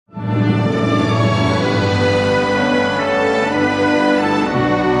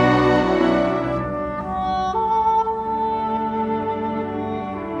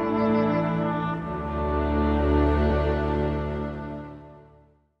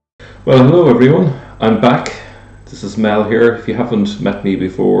Well, hello everyone. I'm back. This is Mel here. If you haven't met me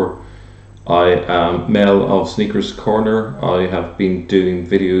before, I am Mel of Sneakers Corner. I have been doing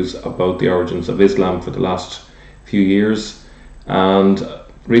videos about the origins of Islam for the last few years, and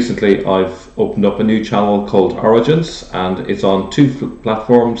recently I've opened up a new channel called Origins, and it's on two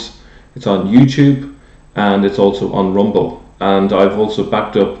platforms. It's on YouTube and it's also on Rumble, and I've also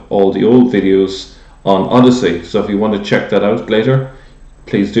backed up all the old videos on Odyssey, so if you want to check that out later,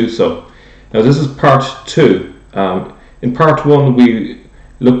 please do so. Now this is part two. In part one we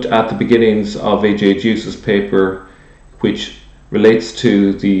looked at the beginnings of A.J. Deus's paper, which relates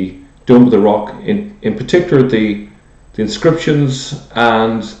to the Dome of the Rock, in particular the inscriptions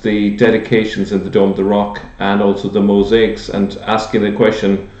and the dedications in the Dome of the Rock, and also the mosaics, and asking the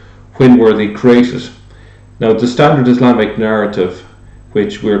question, when were they created? Now the standard Islamic narrative,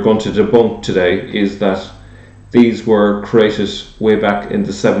 which we're going to debunk today, is that these were created way back in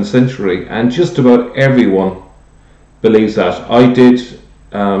the 7th century, and just about everyone believes that. I did.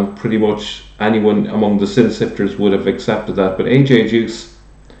 Pretty much anyone among the sin sifters would have accepted that, but A.J. Deus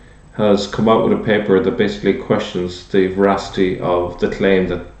has come out with a paper that basically questions the veracity of the claim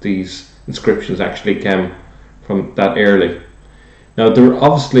that these inscriptions actually came from that early. Now there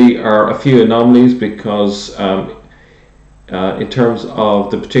obviously are a few anomalies, because in terms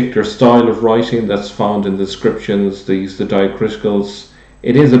of the particular style of writing that's found in the inscriptions, the diacriticals,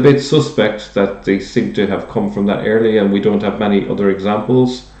 it is a bit suspect that they seem to have come from that early, and we don't have many other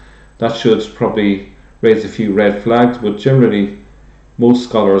examples. That should probably raise a few red flags, but generally most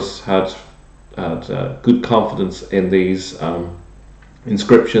scholars had good confidence in these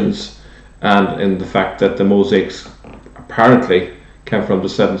inscriptions and in the fact that the mosaics apparently came from the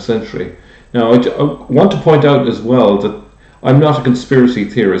 7th century. Now I want to point out as well that I'm not a conspiracy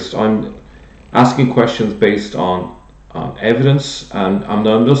theorist. I'm asking questions based on evidence, and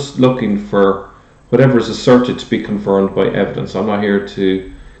I'm just looking for whatever is asserted to be confirmed by evidence. I'm not here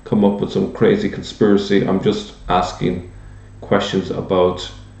to come up with some crazy conspiracy. I'm just asking questions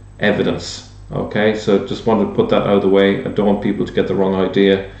about evidence. Okay, so just wanted to put that out of the way. I don't want people to get the wrong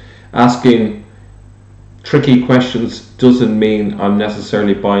idea. Asking tricky questions doesn't mean I'm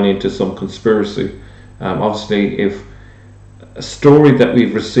necessarily buying into some conspiracy. Obviously, if a story that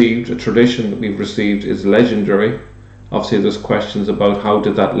we've received, a tradition that we've received, is legendary, obviously there's questions about how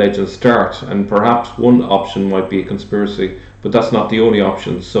did that legend start, and perhaps one option might be a conspiracy, but that's not the only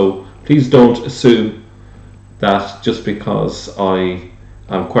option. So please don't assume that just because I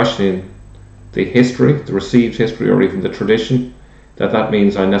am questioning the history, the received history, or even the tradition, that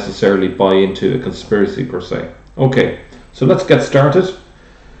means I necessarily buy into a conspiracy per se. Okay, so let's get started.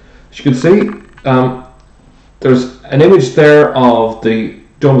 As you can see, there's an image there of the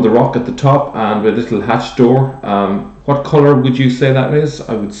Dome of the Rock at the top and a little hatch door. What colour would you say that is?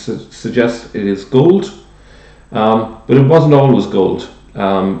 I would suggest it is gold, but it wasn't always gold.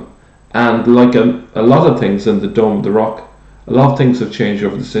 And like a lot of things in the Dome of the Rock, a lot of things have changed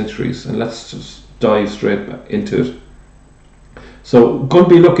over the centuries, and let's just dive straight into it. So I'm going to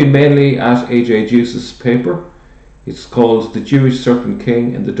be looking mainly at A.J. Deus's paper. It's called The Jewish Serpent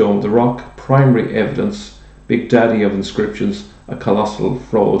King in the Dome of the Rock, Primary Evidence, Big Daddy of Inscriptions, a Colossal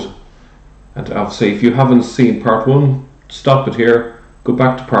Fraud. And obviously if you haven't seen part one, stop it here, go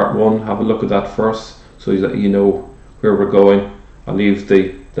back to part one, have a look at that first so that you know where we're going. I'll leave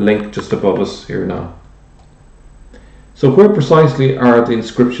the link just above us here now. So where precisely are the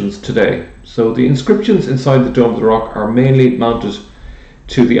inscriptions today? So the inscriptions inside the Dome of the Rock are mainly mounted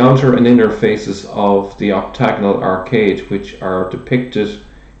to the outer and inner faces of the octagonal arcade, which are depicted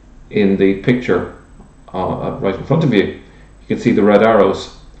in the picture right in front of you. You can see the red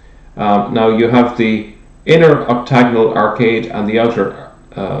arrows. Now you have the inner octagonal arcade and the outer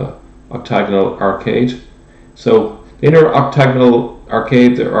octagonal arcade. So the inner octagonal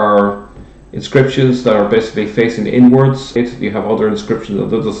arcade, there are inscriptions that are basically facing inwards. You have other inscriptions on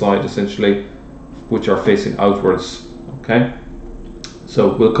the other side essentially which are facing outwards. Okay,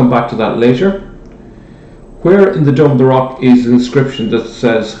 so we'll come back to that later. Where in the Dome of the Rock is an inscription that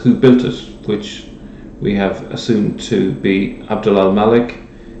says who built it, which we have assumed to be Abdul al-Malik.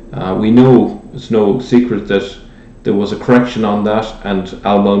 We know it's no secret that there was a correction on that and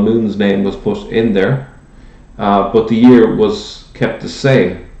al-Mamun's name was put in there, but the year was kept the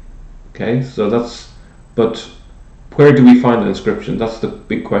same. Okay, so but where do we find an inscription? That's the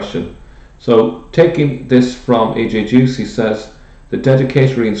big question. So taking this from A.J. Deus, he says the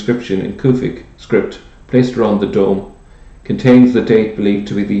dedicatory inscription in Kufic script placed around the dome contains the date believed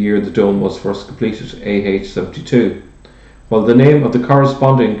to be the year the dome was first completed, AH 72, while the name of the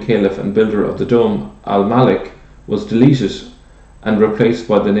corresponding caliph and builder of the dome, al-Malik, was deleted and replaced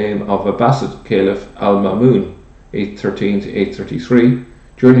by the name of Abbasid Caliph al-Ma'mun, 813 to 833,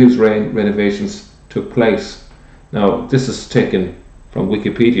 during whose reign renovations took place. Now, this is taken from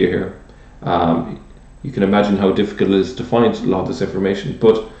Wikipedia here. You can imagine how difficult it is to find a lot of this information,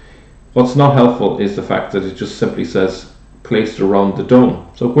 but what's not helpful is the fact that it just simply says placed around the dome.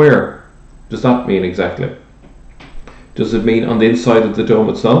 So where does that mean exactly? Does it mean on the inside of the dome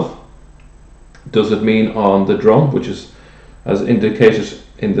itself? Does it mean on the drum, which is as indicated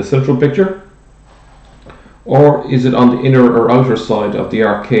in the central picture? Or is it on the inner or outer side of the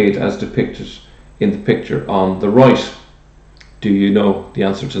arcade as depicted in the picture on the right? Do you know the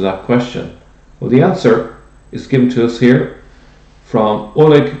answer to that question? Well, the answer is given to us here from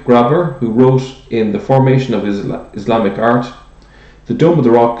Oleg Graber, who wrote in The Formation of Islamic Art, "The Dome of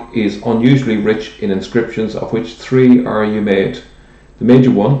the Rock is unusually rich in inscriptions, of which 3 are Umayyad. The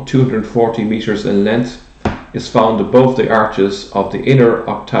major one, 240 meters in length, is found above the arches of the inner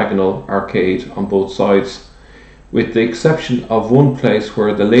octagonal arcade on both sides, with the exception of one place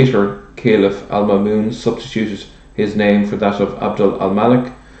where the later Caliph al-Ma'mun substituted his name for that of Abd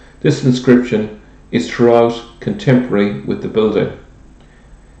al-Malik. This inscription is throughout contemporary with the building.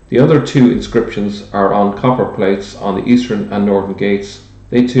 The other 2 inscriptions are on copper plates on the eastern and northern gates.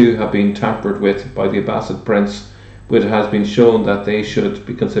 They too have been tampered with by the Abbasid prince, but it has been shown that they should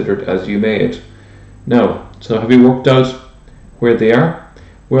be considered as Umayyad." Now, so have you worked out where they are?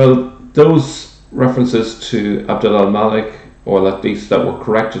 Well, those references to Abd al-Malik, or at least that were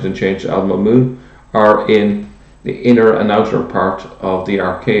corrected and changed to al-Ma'mun, are in the inner and outer part of the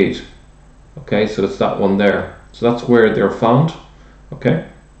arcade. Okay, so it's that one there. So that's where they're found. Okay.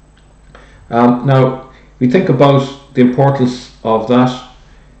 Now, we think about the importance of that.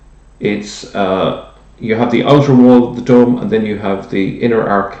 It's you have the outer wall of the dome, and then you have the inner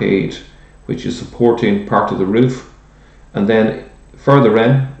arcade, which is supporting part of the roof, and then further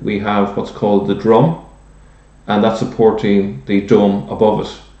in we have what's called the drum, and that's supporting the dome above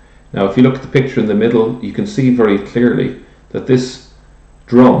it. Now, if you look at the picture in the middle, you can see very clearly that this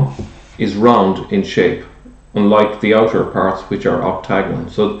drum is round in shape, unlike the outer parts, which are octagonal.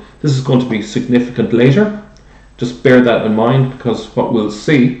 So this is going to be significant later. Just bear that in mind, because what we'll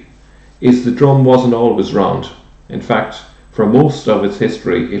see is the drum wasn't always round. In fact, for most of its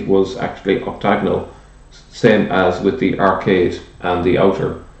history, it was actually octagonal, same as with the arcade and the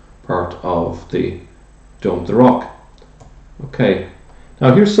outer part of the Dome of the Rock. Okay,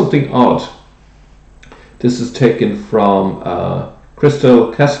 now here's something odd. This is taken from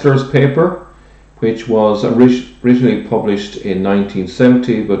Christel Kessler's paper, which was originally published in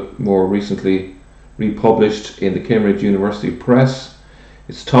 1970, but more recently republished in the Cambridge University Press.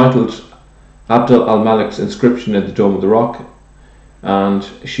 It's titled Abd al-Malik's Inscription in the Dome of the Rock, and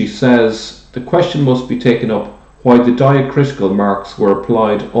she says the question must be taken up why the diacritical marks were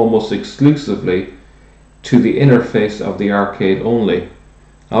applied almost exclusively to the inner face of the arcade only.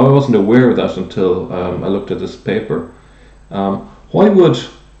 Now, I wasn't aware of that until I looked at this paper. Why would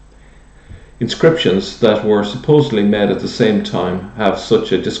inscriptions that were supposedly made at the same time have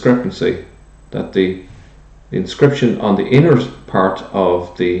such a discrepancy, that the inscription on the inner part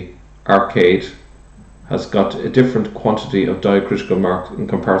of the arcade has got a different quantity of diacritical marks in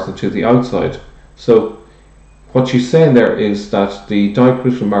comparison to the outside? So what she's saying there is that the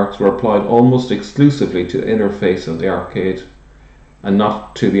diacritical marks were applied almost exclusively to the inner face of the arcade and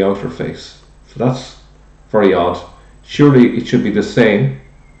not to the outer face. So that's very odd. Surely it should be the same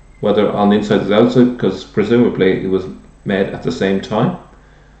whether on the inside or the outside, because presumably it was made at the same time.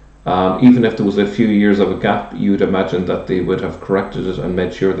 Even if there was a few years of a gap, you would imagine that they would have corrected it and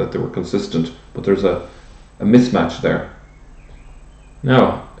made sure that they were consistent, but there's a mismatch there.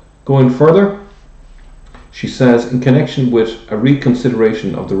 Now, going further, she says, in connection with a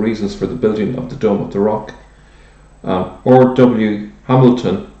reconsideration of the reasons for the building of the Dome of the Rock, R.W.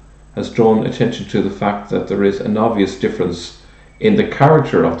 Hamilton has drawn attention to the fact that there is an obvious difference in the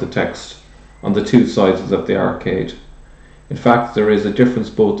character of the text on the 2 sides of the arcade. In fact, there is a difference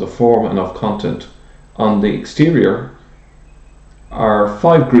both of form and of content. On the exterior are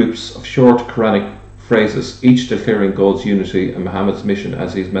 5 groups of short Quranic phrases, each declaring God's unity and Muhammad's mission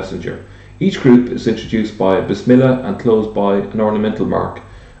as his messenger. Each group is introduced by a Bismillah and closed by an ornamental mark,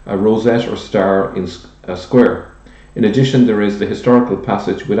 a rosette or star in a square. In addition, there is the historical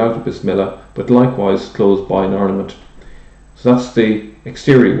passage without a Bismillah, but likewise closed by an ornament. So that's the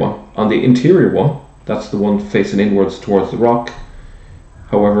exterior one. On the interior one, that's the one facing inwards towards the rock,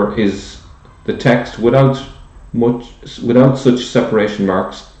 however, is the text without such separation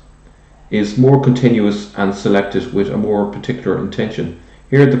marks, is more continuous and selected with a more particular intention.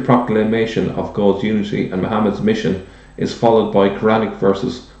 Here the proclamation of God's unity and Muhammad's mission is followed by Quranic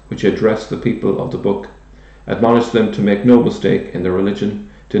verses which address the people of the book, admonish them to make no mistake in their religion,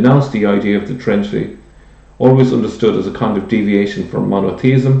 denounce the idea of the Trinity, always understood as a kind of deviation from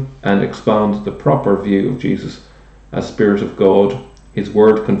monotheism, and expound the proper view of Jesus as Spirit of God, his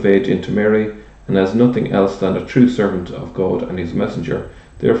word conveyed into Mary, and as nothing else than a true servant of God and his messenger.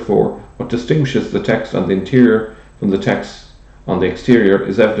 Therefore, what distinguishes the text on the interior from the text on the exterior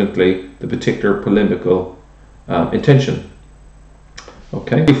is evidently the particular polemical intention.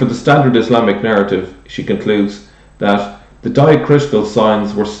 Okay. For the standard Islamic narrative, she concludes that the diacritical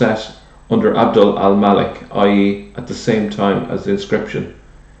signs were set under Abdul al-Malik, i.e. at the same time as the inscription,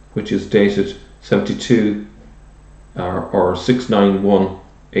 which is dated 72 or 691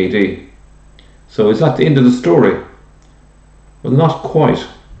 AD. So is that the end of the story? Well, not quite.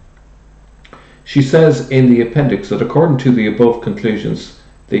 She says in the appendix that according to the above conclusions,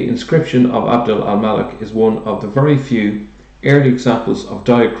 the inscription of Abdul al-Malik is one of the very few early examples of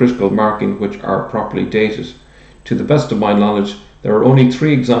diacritical marking which are properly dated. To the best of my knowledge, there are only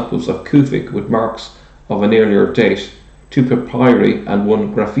 3 examples of Kufic with marks of an earlier date, 2 papyri and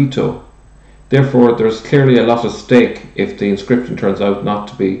 1 graffito. Therefore, there is clearly a lot at stake if the inscription turns out not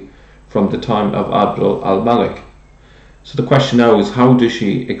to be from the time of Abdul al-Malik. So the question now is, how does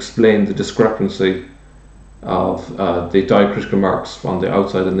she explain the discrepancy of the diacritical marks on the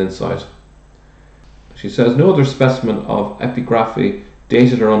outside and inside? She says, no other specimen of epigraphy,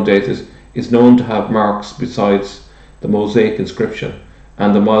 dated or undated, is known to have marks besides the mosaic inscription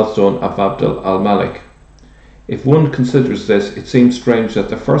and the milestone of Abdul al-Malik. If one considers this, it seems strange that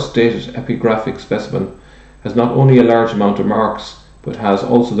the first dated epigraphic specimen has not only a large amount of marks, but has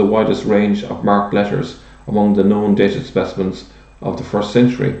also the widest range of marked letters among the known dated specimens of the 1st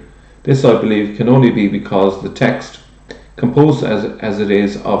century. This, I believe, can only be because the text, composed as it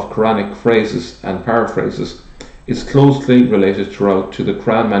is of Quranic phrases and paraphrases, is closely related throughout to the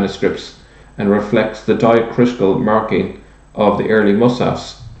Quran manuscripts and reflects the diacritical marking of the early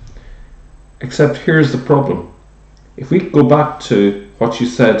mosaics. Except here's the problem. If we go back to what she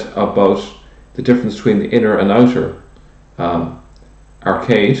said about the difference between the inner and outer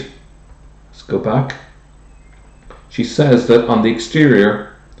arcade, let's go back. She says that on the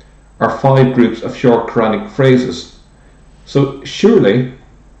exterior are 5 groups of short Quranic phrases. So surely,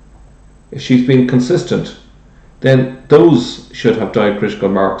 if she's been consistent, then those should have diacritical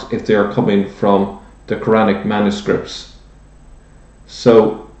marks if they are coming from the Quranic manuscripts.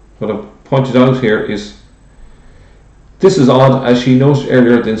 So what I've pointed out here is this is odd, as she noted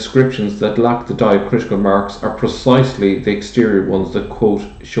earlier the inscriptions that lack the diacritical marks are precisely the exterior ones that quote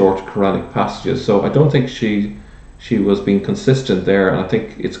short Quranic passages. So I don't think she was being consistent there, and I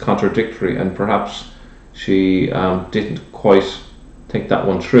think it's contradictory, and perhaps she didn't quite think that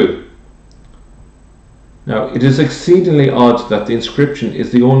one through. Now, it is exceedingly odd that the inscription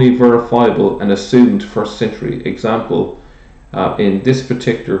is the only verifiable and assumed 1st century example in this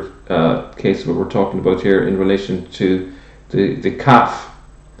particular case what we're talking about here in relation to the Kaf.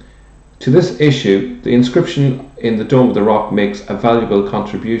 To this issue, the inscription in the Dome of the Rock makes a valuable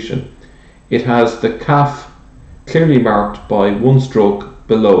contribution. It has the Kaf clearly marked by 1 stroke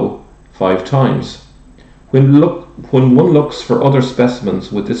below 5 times. When one looks for other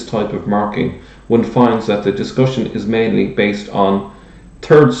specimens with this type of marking, one finds that the discussion is mainly based on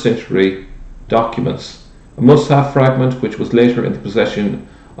 3rd century documents. A Mus'haf fragment which was later in the possession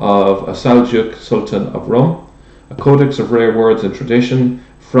of a Seljuk Sultan of Rum, a codex of rare words and tradition,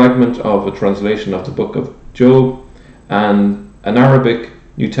 fragment of a translation of the Book of Job, and an Arabic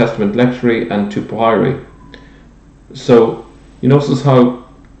New Testament lectionary and 2 papyri. So you notice how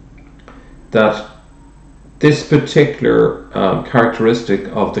that this particular characteristic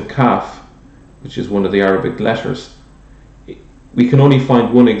of the Kaf, which is one of the Arabic letters, we can only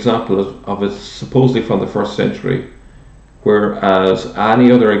find one example of it supposedly from the 1st century, whereas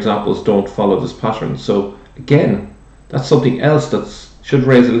any other examples don't follow this pattern. So again, that's something else that should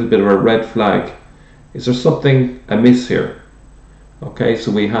raise a little bit of a red flag. Is there something amiss here? Okay,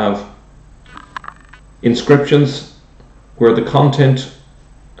 so we have inscriptions where the content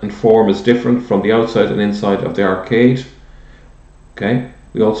and form is different from the outside and inside of the arcade. Okay,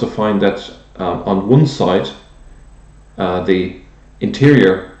 we also find that on one side, the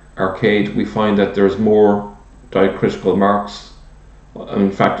interior arcade, we find that there's more diacritical marks.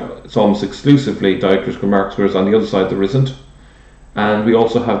 In fact, it's almost exclusively diacritical marks, whereas on the other side there isn't. And we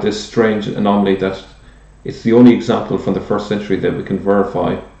also have this strange anomaly that it's the only example from the 1st century that we can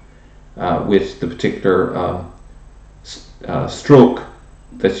verify with the particular stroke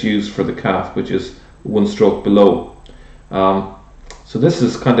that's used for the Kaf, which is 1 stroke below. So this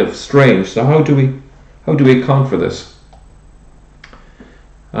is kind of strange. So how do we account for this?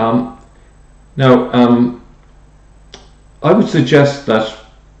 Um, now, I would suggest that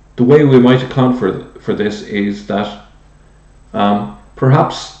the way we might account for this is that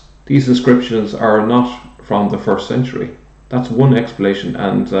perhaps these inscriptions are not from the 1st century. That's one explanation,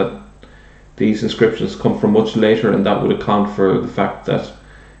 and that these inscriptions come from much later, and that would account for the fact that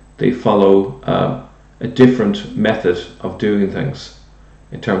they follow a different method of doing things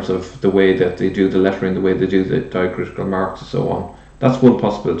in terms of the way that they do the lettering, the way they do the diacritical marks and so on. That's one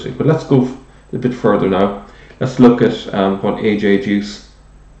possibility. But let's go a bit further now. Let's look at what A.J. Deus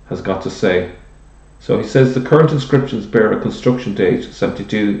has got to say. So he says the current inscriptions bear a construction date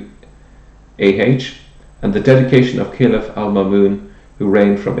 72 AH and the dedication of Caliph al-Ma'mun, who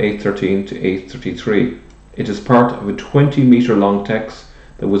reigned from 813 to 833. It is part of a 20-metre long text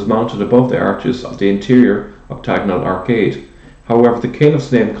that was mounted above the arches of the interior octagonal arcade. However, the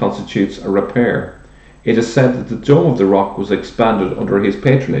caliph's name constitutes a repair. It is said that the dome of the rock was expanded under his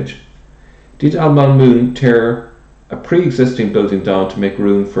patronage. Did al-Ma'mun tear a pre-existing building down to make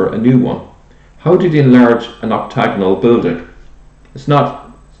room for a new one? How did he enlarge an octagonal building? It's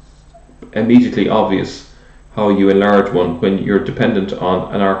not immediately obvious how you enlarge one when you're dependent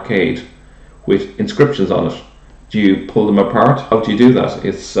on an arcade with inscriptions on it. Do you pull them apart? How do you do that?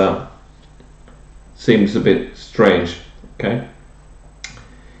 It seems a bit strange. Okay.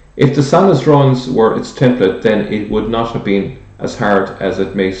 If the Sana's drawings were its template, then it would not have been as hard as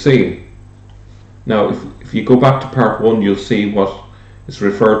it may seem. Now, if you go back to part 1, you'll see what is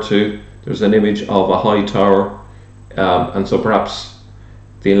referred to. There's an image of a high tower, and so perhaps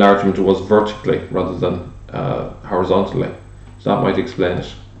the enlargement was vertically rather than horizontally. So that might explain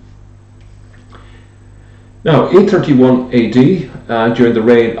it. Now, 831 AD, during the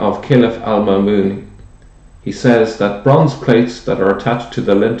reign of Caliph al-Ma'mun, he says that bronze plates that are attached to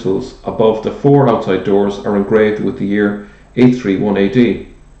the lintels above the 4 outside doors are engraved with the year 831 AD,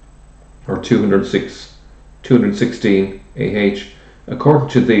 or 216 AH. According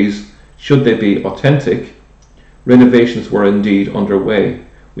to these, should they be authentic, renovations were indeed underway.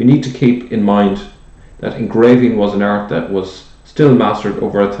 We need to keep in mind that engraving was an art that was still mastered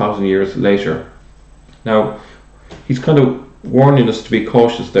over 1,000 years later. Now, he's kind of warning us to be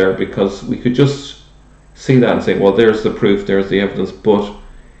cautious there, because we could just see that and say, well, there's the proof, there's the evidence, but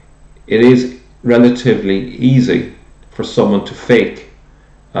it is relatively easy for someone to fake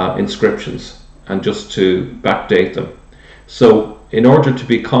inscriptions and just to backdate them. So in order to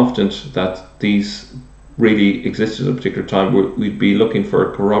be confident that these really existed at a particular time, we'd be looking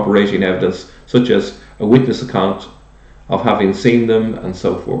for corroborating evidence, such as a witness account of having seen them and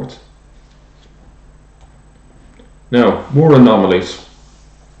so forth. Now, more anomalies.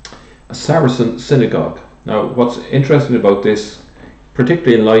 A Saracen synagogue. Now, what's interesting about this,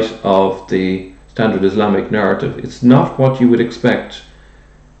 particularly in light of the standard Islamic narrative, it's not what you would expect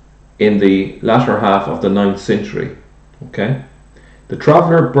in the latter half of the 9th century. Okay? The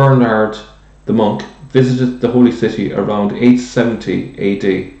traveller Bernard the monk visited the holy city around 870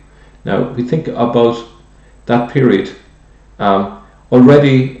 AD. Now, we think about that period.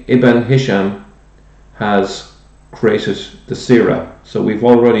 Already Ibn Hisham has created the Sirah. So we've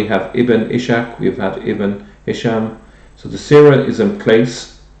already have Ibn Ishaq, we've had Ibn Hisham. So the Sirah is in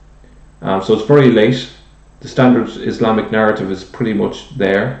place. So it's very late. The standard Islamic narrative is pretty much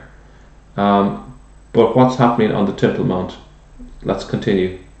there. But what's happening on the Temple Mount? Let's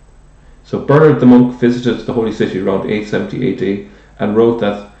continue. So Bernard the monk visited the holy city around 870 AD and wrote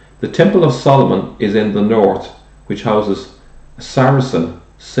that the Temple of Solomon is in the north, which houses a Saracen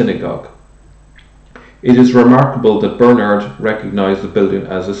synagogue. It is remarkable that Bernard recognized the building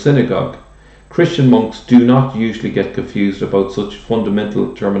as a synagogue. Christian monks do not usually get confused about such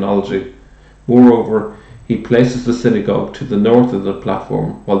fundamental terminology. Moreover, he places the synagogue to the north of the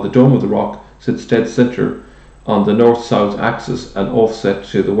platform, while the Dome of the Rock sits dead center on the north-south axis and offset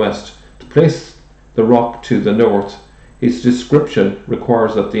to the west. To place the rock to the north, his description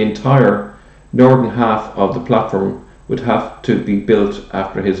requires that the entire northern half of the platform would have to be built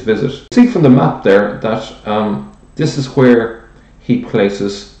after his visit. See from the map there that this is where he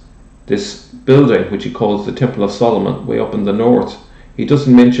places this building, which he calls the Temple of Solomon, way up in the north. He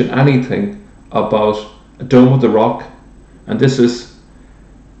doesn't mention anything about a Dome of the Rock, and this is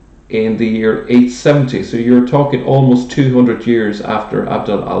in the year 870, so you're talking almost 200 years after Abd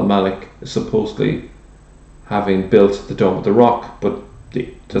al-Malik is supposedly having built the Dome of the Rock, but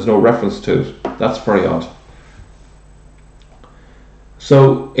there's no reference to it. That's very odd.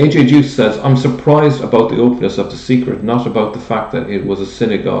 So A.J. Deus says, I'm surprised about the openness of the secret, not about the fact that it was a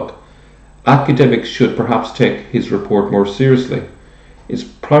synagogue. Academics should perhaps take his report more seriously. It's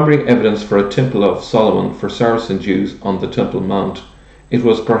primary evidence for a Temple of Solomon for Saracen Jews on the Temple Mount. it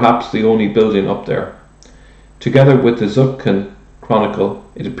was perhaps the only building up there. Together with the Zutphen Chronicle,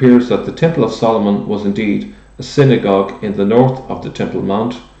 it appears that the Temple of Solomon was indeed a synagogue in the north of the Temple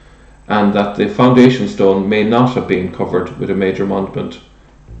Mount, and that the foundation stone may not have been covered with a major monument,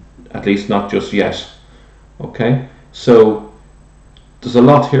 at least not just yet. Okay, so there's a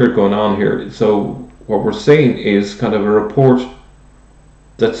lot here going on here. So what we're seeing is kind of a report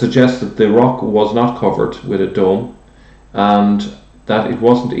that suggests that the rock was not covered with a dome, and that it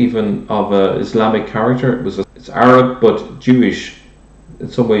wasn't even of an Islamic character. It's Arab but Jewish. In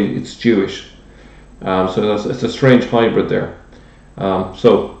some way, it's Jewish. So it's a strange hybrid there.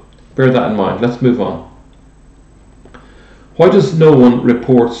 So bear that in mind. Let's move on. Why does no one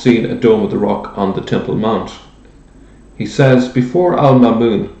report seeing a dome of the rock on the Temple Mount? He says, before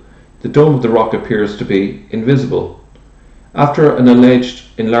Al-Mamun, the dome of the rock appears to be invisible. After an alleged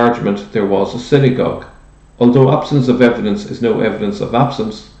enlargement, there was a synagogue. Although absence of evidence is no evidence of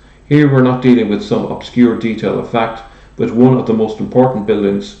absence, here we're not dealing with some obscure detail of fact, but one of the most important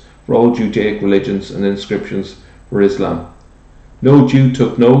buildings for all Judaic religions and inscriptions for Islam. No Jew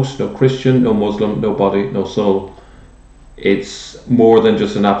took note, no Christian, no Muslim, no body, no soul. It's more than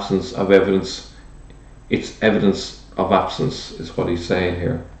just an absence of evidence. It's evidence of absence, is what he's saying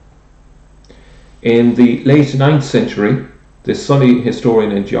here. In the late 9th century, the Sunni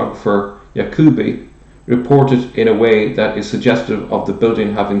historian and geographer Yaqubi reported in a way that is suggestive of the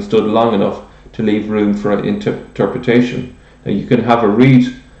building having stood long enough to leave room for interpretation. Now you can have a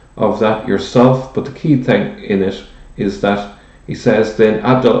read of that yourself, but the key thing in it is that he says, then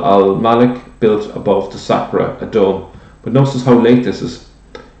Abd al-Malik built above the Sacra a dome. But notice how late this is,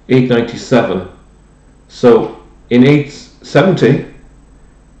 897. So in 870,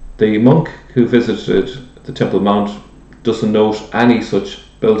 the monk who visited the Temple Mount doesn't note any such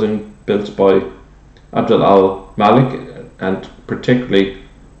building built by Abd al-Malik, and particularly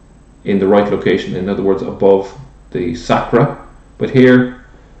in the right location, in other words above the Sacra. But here,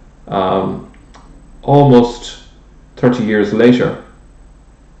 almost 30 years later,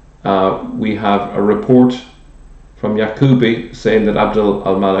 we have a report from Yaqubi saying that Abd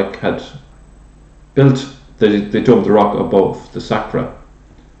al-Malik had built the Dome of the Rock above the Sacra.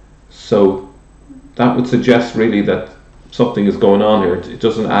 So that would suggest really that something is going on here. It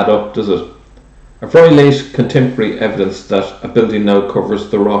doesn't add up, does it? A very late contemporary evidence that a building now covers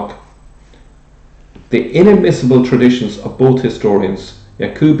the rock. The inadmissible traditions of both historians,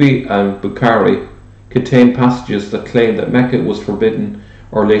 Yaqubi and Bukhari, contain passages that claim that Mecca was forbidden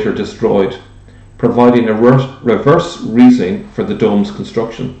or later destroyed, providing a reverse reasoning for the dome's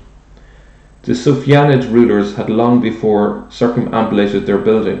construction. The Sufyanid rulers had long before circumambulated their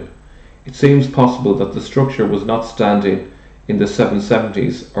building. It seems possible that the structure was not standing in the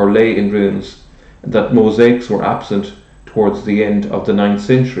 770s or lay in ruins, and that mosaics were absent towards the end of the 9th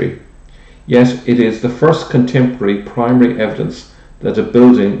century. Yet it is the first contemporary primary evidence that a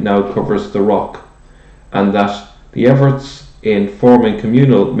building now covers the rock, and that the efforts in forming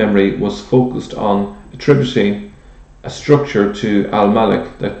communal memory was focused on attributing a structure to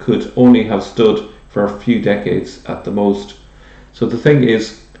Al-Malik that could only have stood for a few decades at the most. So the thing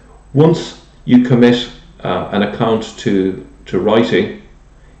is, once you commit an account to writing,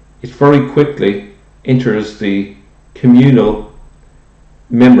 it very quickly enters the communal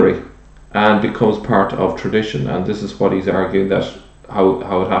memory and becomes part of tradition, and this is what he's arguing, that how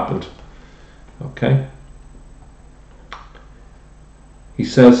it happened. Okay. He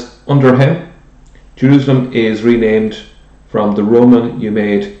says, under him, Jerusalem is renamed from the Roman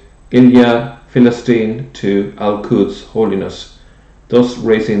Umayyad Gilia Philistine to Al-Quds, holiness, thus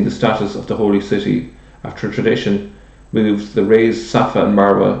raising the status of the holy city after tradition moved the raised Safa and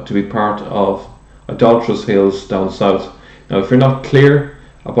Marwa to be part of idolatrous hills down south. Now if you're not clear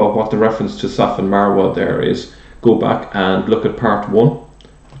about what the reference to Safa and Marwa there is, go back and look at part 1,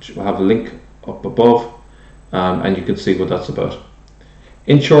 which will have a link up above, and you can see what that's about.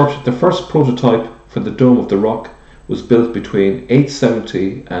 In short, the first prototype for the Dome of the Rock was built between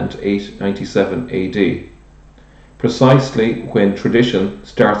 870 and 897 AD, precisely when tradition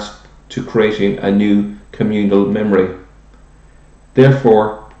starts to creating a new communal memory.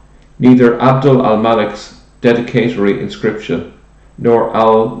 Therefore, neither Abdul al-Malik's dedicatory inscription nor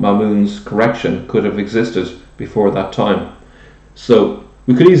al-Mamun's correction could have existed before that time. So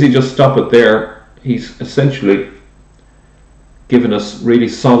we could easily just stop it there. He's essentially given us really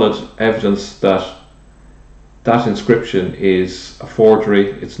solid evidence that that inscription is a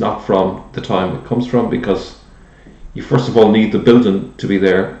forgery. It's not from the time it comes from, because you first of all need the building to be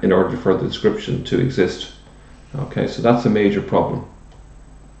there in order for the inscription to exist. Okay, so that's a major problem.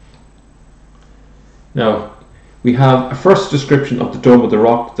 Now, We have a first description of the Dome of the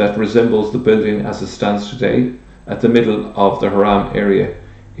Rock that resembles the building as it stands today at the middle of the Haram area.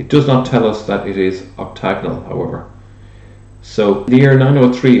 It does not tell us that it is octagonal, however. So, in the year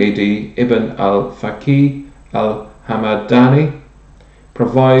 903 AD, Ibn al-Faqih al-Hamadani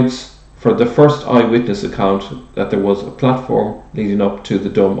provides for the first eyewitness account that there was a platform leading up to the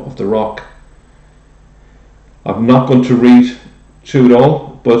Dome of the Rock. I'm not going to read through it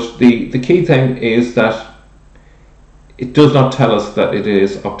all, but the key thing is that it does not tell us that it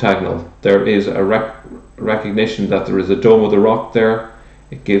is octagonal. There is a recognition that there is a Dome of the Rock there.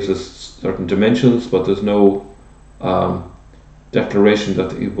 It gives us certain dimensions, but there's no declaration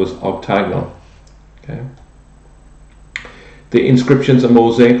that it was octagonal. Okay. The inscriptions and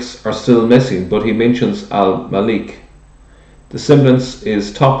mosaics are still missing, but he mentions al-Malik. The semblance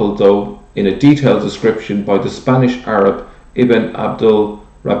is toppled, though, in a detailed description by the Spanish Arab Ibn Abdul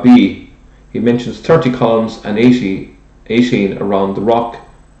Rabi. He mentions 30 columns and 18 around the rock,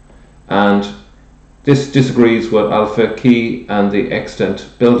 and this disagrees with al-Faqih and the extant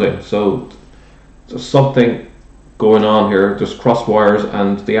building. So there's something going on here. There's cross wires,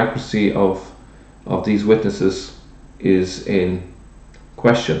 and the accuracy of these witnesses is in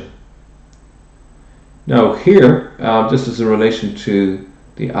question. Now here, this is in relation to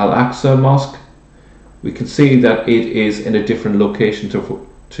the Al-Aqsa Mosque. We can see that it is in a different location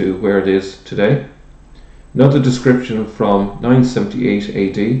to where it is today. Another description from 978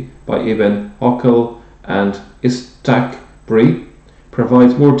 AD by Ibn Hokal and Istakbri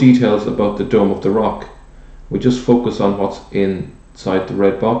provides more details about the Dome of the Rock. We just focus on what's inside the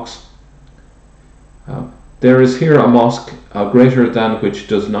red box. There is here a mosque greater than which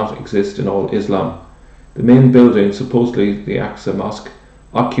does not exist in all Islam. The main building, supposedly the Aqsa Mosque,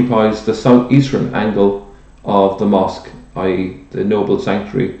 occupies the southeastern angle of the mosque, i.e. the noble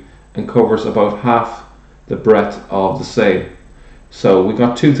sanctuary, and covers about half the breadth of the same. So we've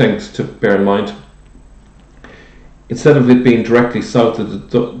got two things to bear in mind. Instead of it being directly south of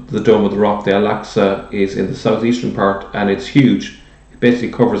the Dome of the Rock, the Al-Aqsa is in the southeastern part, and it's huge. It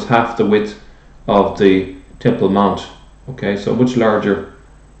basically covers half the width of the Temple Mount. Okay, so much larger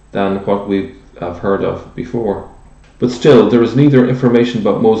than what we have heard of before. But still, there is neither information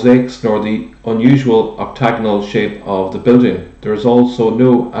about mosaics nor the unusual octagonal shape of the building. There is also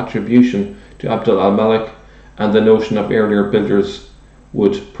no attribution to Abd al-Malik, and the notion of earlier builders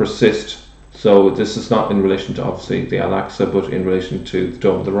would persist. So this is not in relation to, obviously, the Al-Aqsa, but in relation to the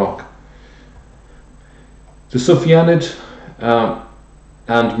Dome of the Rock. The Sufyanid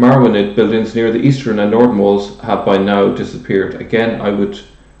and Marwanid buildings near the eastern and northern walls have by now disappeared. Again, I would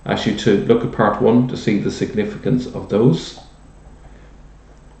ask you to look at part 1 to see the significance of those.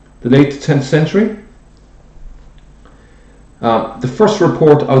 The late 10th century. The first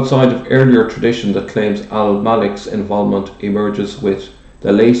report outside of earlier tradition that claims al-Malik's involvement emerges with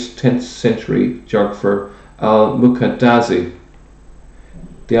the late 10th century geographer al-Muqaddazi.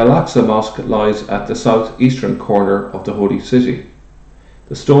 The Al-Aqsa Mosque lies at the southeastern corner of the Holy City.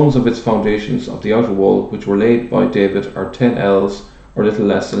 The stones of its foundations of the outer wall, which were laid by David, are 10 ells or little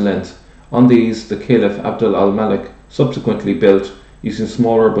less in length. On these, the Caliph Abd al-Malik subsequently built, using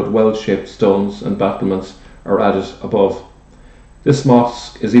smaller but well-shaped stones and battlements are added above. This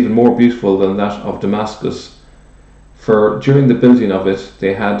mosque is even more beautiful than that of Damascus, for during the building of it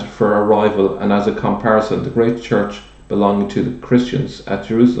they had for a rival and as a comparison the great church belonging to the Christians at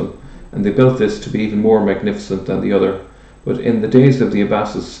Jerusalem, and they built this to be even more magnificent than the other. But in the days of the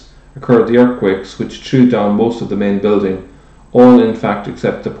Abbasids occurred the earthquakes which threw down most of the main building, all in fact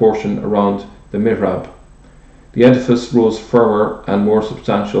except the portion around the mihrab. The edifice rose firmer and more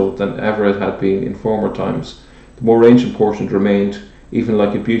substantial than ever it had been in former times. The more ancient portion remained, even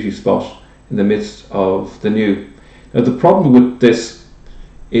like a beauty spot in the midst of the new. Now the problem with this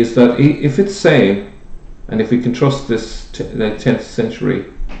is that if it's sane, and if we can trust this 10th century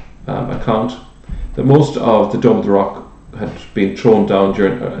account, that most of the Dome of the Rock had been thrown down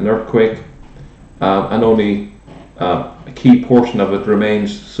during an earthquake, and only a key portion of it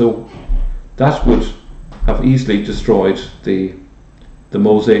remains, so that would have easily destroyed the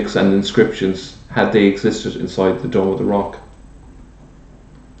mosaics and inscriptions had they existed inside the Dome of the Rock.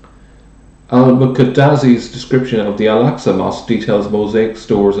 Al-Muqaddazi's description of the Al-Aqsa Mosque details mosaics,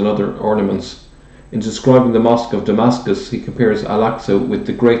 doors and other ornaments. In describing the Mosque of Damascus, he compares Al-Aqsa with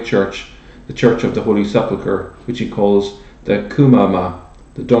the Great Church, the Church of the Holy Sepulchre, which he calls the Kumama,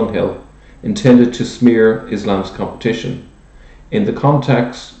 the dunghill, intended to smear Islam's competition. In the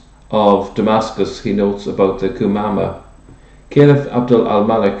context of Damascus, he notes about the Kumama. Caliph Abd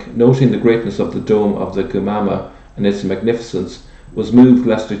al-Malik, noting the greatness of the dome of the Kumama and its magnificence, was moved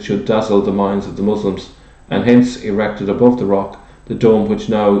lest it should dazzle the minds of the Muslims and hence erected above the rock the dome which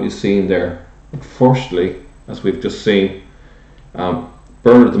now is seen there. Unfortunately, as we've just seen,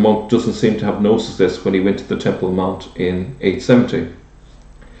 Bernard the monk doesn't seem to have noticed this when he went to the Temple Mount in 870.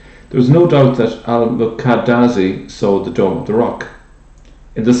 There is no doubt that Al-Muqaddazi saw the Dome of the Rock.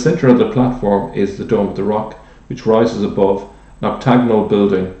 In the centre of the platform is the Dome of the Rock, which rises above an octagonal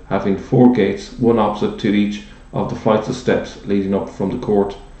building having 4 gates, one opposite to each of the flights of steps leading up from the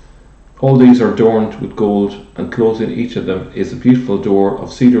court. All these are adorned with gold, and closing each of them is a beautiful door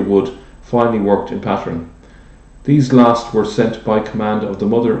of cedar wood, finely worked in pattern. These last were sent by command of the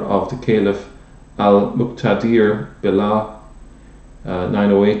mother of the Caliph Al-Muqtadir Billah,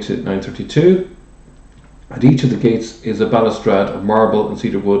 908 to 932. At each of the gates is a balustrade of marble and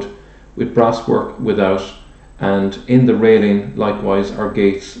cedar wood with brasswork without, and in the railing likewise are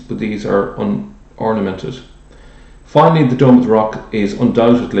gates, but these are unornamented. Finally, the Dome of the Rock is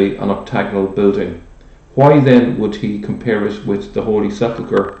undoubtedly an octagonal building. Why then would he compare it with the Holy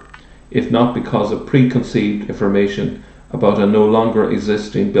Sepulchre, if not because of preconceived information about a no longer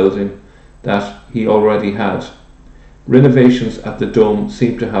existing building that he already had? Renovations at the dome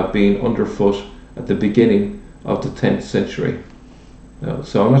seem to have been underfoot at the beginning of the 10th century.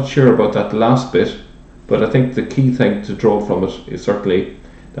 So I'm not sure about that last bit, but I think the key thing to draw from it is certainly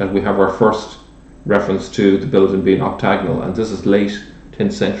that we have our first reference to the building being octagonal, and this is late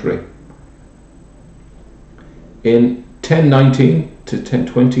 10th century. In 1019 to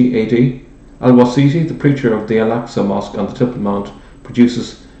 1020 AD, Al-Wasiti, the preacher of the Al-Aqsa Mosque on the Temple Mount,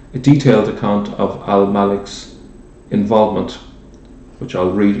 produces a detailed account of Al-Malik's involvement, which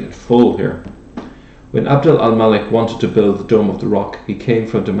I'll read in full here. When Abd al-Malik wanted to build the Dome of the Rock, he came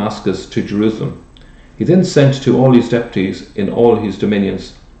from Damascus to Jerusalem. He then sent to all his deputies in all his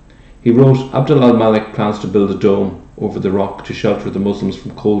dominions. He wrote, Abd al-Malik plans to build a dome over the rock to shelter the Muslims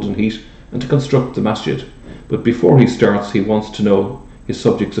from cold and heat and to construct the masjid. But before he starts, he wants to know his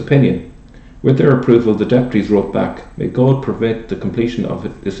subjects' opinion. With their approval, the deputies wrote back, May God permit the completion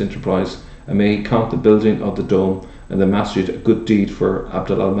of this enterprise, and may he count the building of the dome and the masjid a good deed for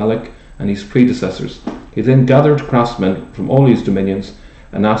Abd al-Malik and his predecessors. He then gathered craftsmen from all his dominions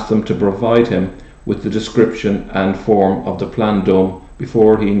and asked them to provide him with the description and form of the planned dome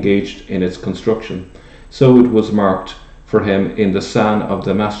before he engaged in its construction. So it was marked for him in the san of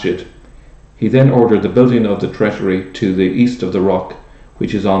the masjid. He then ordered the building of the treasury to the east of the rock,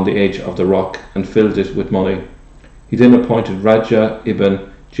 which is on the edge of the rock, and filled it with money. He then appointed Raja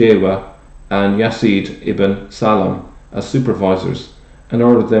ibn Jawa and Yazid ibn Salam as supervisors, and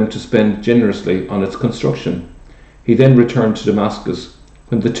ordered them to spend generously on its construction. He then returned to Damascus.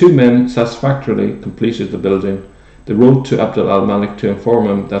 When the two men satisfactorily completed the building, they wrote to Abd al-Malik to inform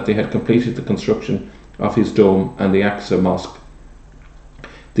him that they had completed the construction of his dome and the Aqsa Mosque.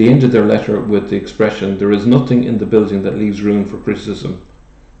 They ended their letter with the expression, there is nothing in the building that leaves room for criticism.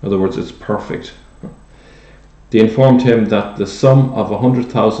 In other words, it's perfect. They informed him that the sum of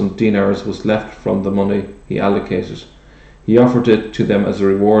 100,000 dinars was left from the money he allocated. He offered it to them as a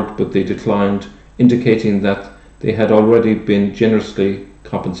reward, but they declined, indicating that they had already been generously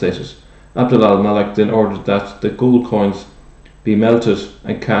compensated. Abd al-Malik then ordered that the gold coins be melted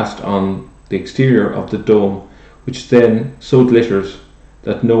and cast on the exterior of the dome, which then so glittered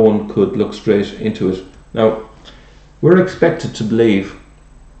that no one could look straight into it. Now, we're expected to believe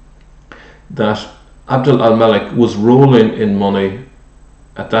that Abd al-Malik was rolling in money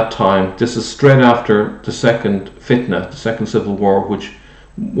at that time. This is straight after the second fitna, the second civil war, which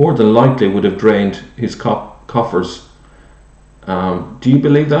more than likely would have drained his coffers. Do you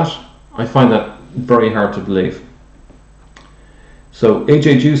believe that? I find that very hard to believe. So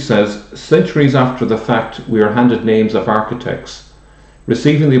A.J. Juice says, centuries after the fact, we are handed names of architects.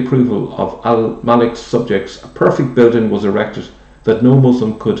 Receiving the approval of al-Malik's subjects, a perfect building was erected that no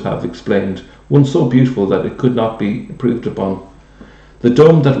Muslim could have explained, one so beautiful that it could not be improved upon. The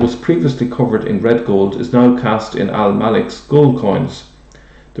dome that was previously covered in red gold is now cast in al-Malik's gold coins.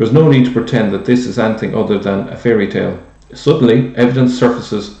 There is no need to pretend that this is anything other than a fairy tale. Suddenly, evidence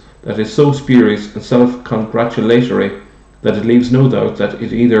surfaces that is so spurious and self-congratulatory that it leaves no doubt that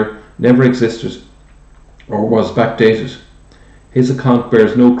it either never existed or was backdated. His account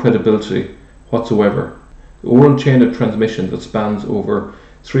bears no credibility whatsoever. The oral chain of transmission that spans over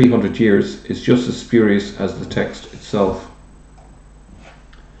 300 years is just as spurious as the text itself.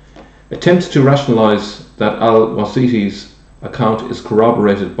 Attempts to rationalize that al-Wasiti's account is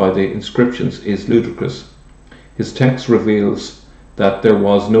corroborated by the inscriptions is ludicrous. His text reveals that there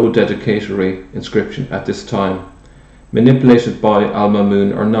was no dedicatory inscription at this time, manipulated by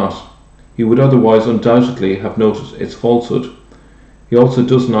al-Mamun or not. He would otherwise undoubtedly have noted its falsehood. He also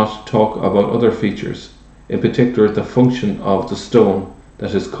does not talk about other features. in particular the function of the stone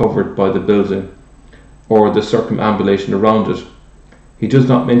that is covered by the building or the circumambulation around it. He does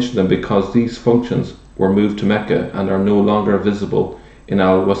not mention them because these functions were moved to Mecca and are no longer visible in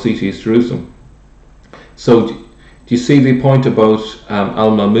Al-Wasiti's Jerusalem. So do you see the point about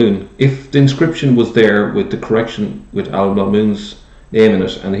Al-Mamun? If the inscription was there with the correction with Al-Mamun's name in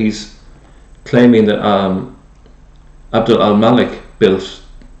it, and he's claiming that Abdul al-Malik built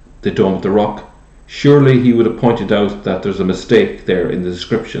the Dome of the Rock, surely he would have pointed out that there's a mistake there in the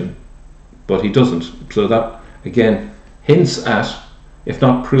description, but he doesn't. So that again hints at, if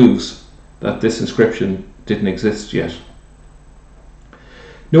not proves, that this inscription didn't exist yet.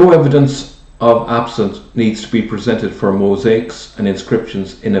 No evidence of absence needs to be presented for mosaics and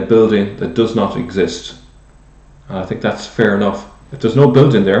inscriptions in a building that does not exist. And I think that's fair enough. If there's no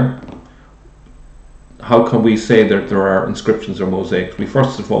building there, how can we say that there are inscriptions or mosaics? We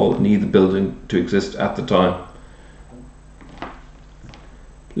first of all need the building to exist at the time.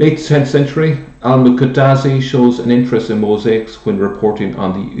 Late 10th century, Al-Muqaddasi shows an interest in mosaics when reporting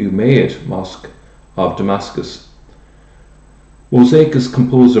on the Umayyad Mosque of Damascus. Mosaic is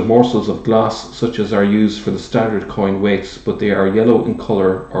composed of morsels of glass such as are used for the standard coin weights, but they are yellow in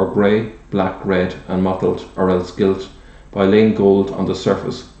colour or grey, black, red and mottled or else gilt by laying gold on the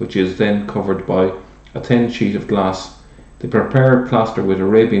surface, which is then covered by a thin sheet of glass. They prepare plaster with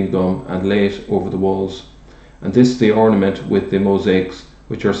Arabian gum and lay it over the walls, and this they ornament with the mosaics,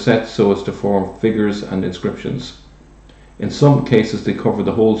 which are set so as to form figures and inscriptions. In some cases they cover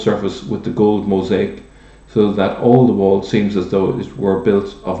the whole surface with the gold mosaic, so that all the wall seems as though it were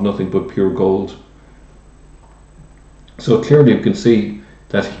built of nothing but pure gold. So clearly you can see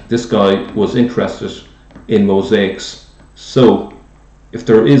that this guy was interested in mosaics. So if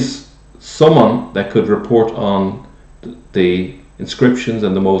there is someone that could report on the inscriptions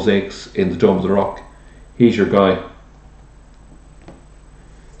and the mosaics in the Dome of the Rock, he's your guy.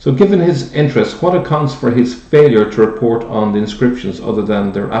 So given his interest, what accounts for his failure to report on the inscriptions other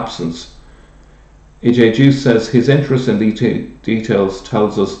than their absence? A.J. Deus says his interest in the details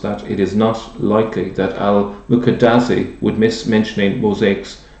tells us that it is not likely that Al-Muqaddasi would miss mentioning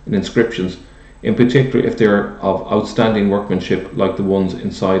mosaics and inscriptions, in particular if they are of outstanding workmanship like the ones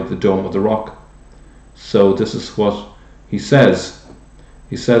inside the Dome of the Rock. So this is what he says.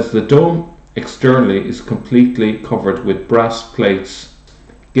 He says the dome externally is completely covered with brass plates,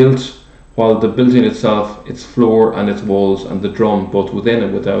 gilt, while the building itself, its floor and its walls and the drum, both within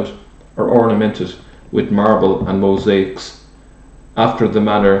and without, are ornamented with marble and mosaics, after the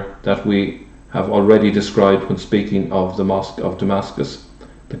manner that we have already described when speaking of the Mosque of Damascus.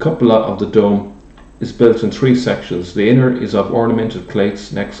 The cupola of the dome is built in 3 sections. The inner is of ornamented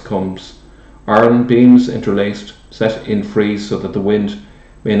plates, next comes iron beams interlaced, set in frieze so that the wind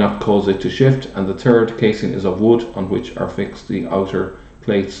may not cause it to shift, and the third casing is of wood on which are fixed the outer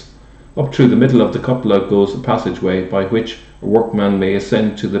plates. Up through the middle of the cupola goes a passageway by which a workman may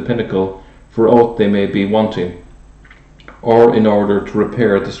ascend to the pinnacle for aught they may be wanting, or in order to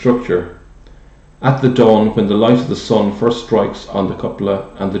repair the structure. At the dawn, when the light of the sun first strikes on the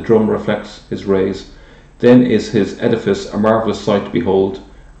cupola and the drum reflects his rays, then is his edifice a marvellous sight to behold,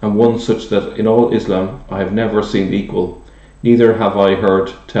 and one such that in all Islam I have never seen equal, neither have I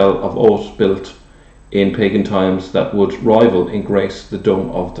heard tell of aught built in pagan times that would rival in grace the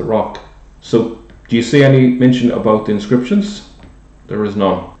Dome of the Rock. So, do you see any mention about the inscriptions? There is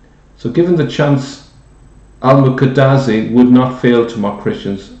none. So given the chance, Al-Muqaddasi would not fail to mock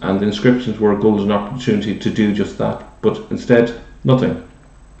Christians, and the inscriptions were a golden opportunity to do just that, but instead, nothing.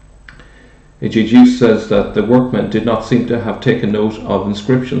 A.J. Deus says that the workmen did not seem to have taken note of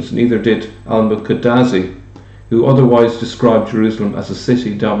inscriptions, neither did Al-Muqaddasi, who otherwise described Jerusalem as a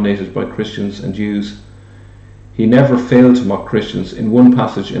city dominated by Christians and Jews. He never failed to mock Christians. In one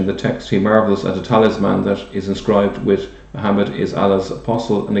passage in the text he marvels at a talisman that is inscribed with Muhammad is Allah's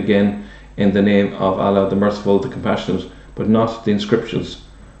apostle, and again in the name of Allah the merciful, the compassionate, but not the inscriptions.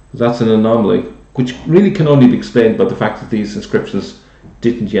 That's an anomaly, which really can only be explained by the fact that these inscriptions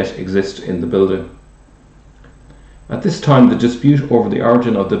didn't yet exist in the building. At this time the dispute over the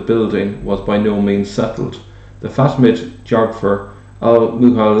origin of the building was by no means settled. The Fatimid geographer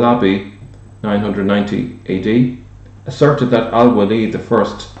Al-Muhallabi, 990 AD, asserted that Al-Walid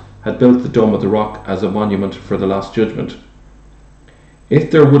I had built the Dome of the Rock as a monument for the Last Judgment. If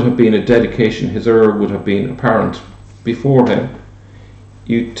there would have been a dedication, his error would have been apparent. Before him,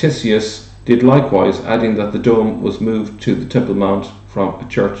 Eutychius did likewise, adding that the dome was moved to the Temple Mount from a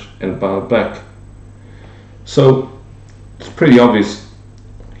church in Baalbek. So it's pretty obvious.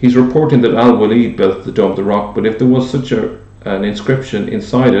 He's reporting that Al-Walid built the Dome of the Rock, but if there was such an inscription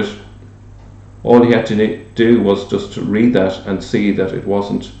inside it, All he had to do was just to read that and see that it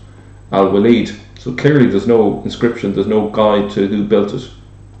wasn't Al-Walid. So clearly there's no inscription, there's no guide to who built it.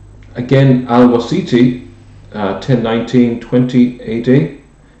 Again, Al-Wasiti, 1019-20 AD,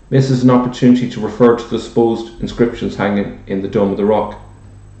 misses an opportunity to refer to the supposed inscriptions hanging in the Dome of the Rock.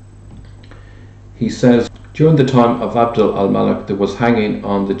 He says, during the time of Abd al-Malik, there was hanging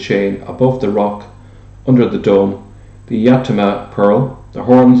on the chain above the rock under the dome the Yatima pearl, the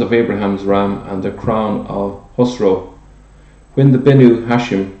horns of Abraham's ram, and the crown of Husro. When the Banu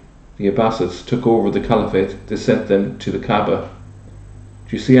Hashim, the Abbasids, took over the caliphate, they sent them to the Kaaba.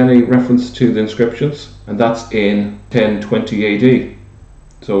 Do you see any reference to the inscriptions? And that's in 1020 AD.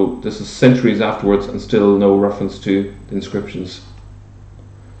 So this is centuries afterwards and still no reference to the inscriptions.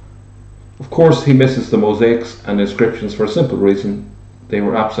 Of course, he misses the mosaics and inscriptions for a simple reason: they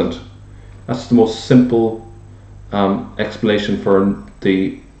were absent. That's the most simple explanation for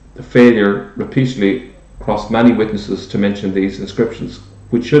the failure repeatedly across many witnesses to mention these inscriptions,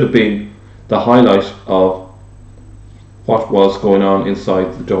 which should have been the highlight of what was going on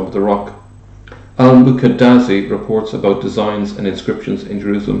inside the Dome of the Rock. Al-Muqaddazi reports about designs and inscriptions in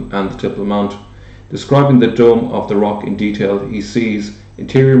Jerusalem and the Temple Mount. Describing the Dome of the Rock in detail, he sees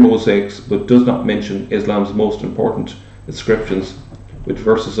interior mosaics but does not mention Islam's most important inscriptions, with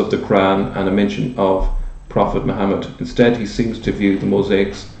verses of the Quran and a mention of Prophet Muhammad. Instead, he seems to view the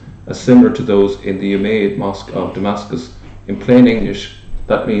mosaics as similar to those in the Umayyad Mosque of Damascus. In plain English,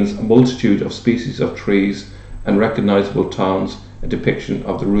 that means a multitude of species of trees and recognizable towns, a depiction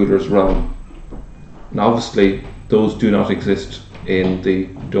of the ruler's realm. And obviously, those do not exist in the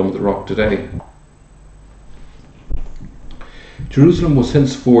Dome of the Rock today. Jerusalem was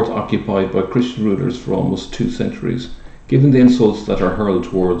henceforth occupied by Christian rulers for almost 2 centuries. Given the insults that are hurled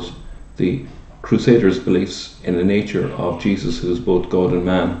towards the Crusaders' beliefs in the nature of Jesus, who is both God and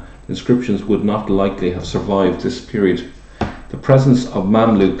man, the inscriptions would not likely have survived this period. The presence of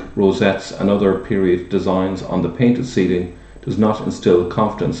Mamluk rosettes and other period designs on the painted ceiling does not instill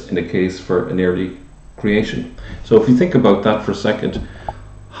confidence in a case for an early creation. So if you think about that for a second,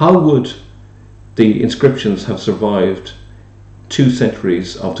 how would the inscriptions have survived 2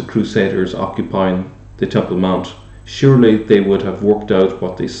 centuries of the Crusaders occupying the Temple Mount? Surely they would have worked out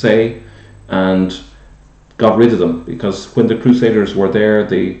what they say and got rid of them, because when the Crusaders were there,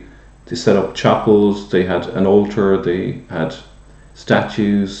 they set up chapels, they had an altar, they had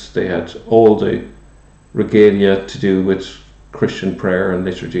statues, they had all the regalia to do with Christian prayer and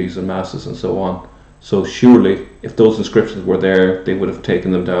liturgies and masses and so on. So surely if those inscriptions were there, they would have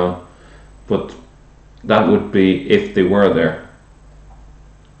taken them down, but that would be if they were there.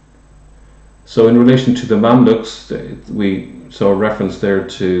 So in relation to the Mamluks, we saw a reference there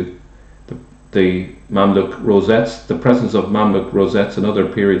to the Mamluk rosettes. The presence of Mamluk rosettes and other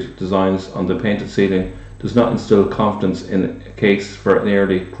period designs on the painted ceiling does not instill confidence in a case for an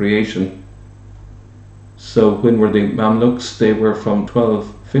early creation. So when were the Mamluks? They were from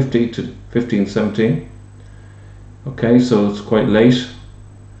 1250 to 1517. Okay, so it's quite late.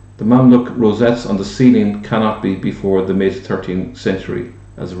 The Mamluk rosettes on the ceiling cannot be before the mid 13th century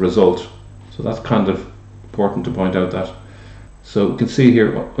as a result. So that's kind of important to point out that. So you can see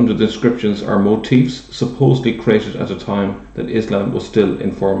here under the inscriptions are motifs supposedly created at a time that Islam was still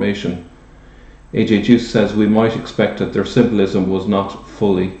in formation. A.J. Deus says we might expect that their symbolism was not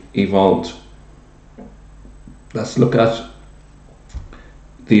fully evolved. Let's look at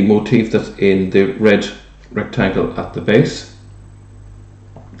the motif that's in the red rectangle at the base.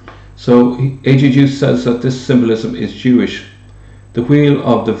 So A.J. Deus says that this symbolism is Jewish. The wheel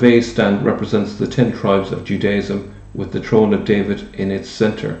of the vase stand represents the 10 tribes of Judaism, with the throne of David in its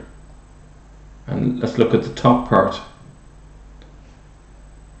center. And let's look at the top part.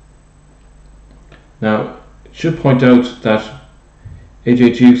 Now, it should point out that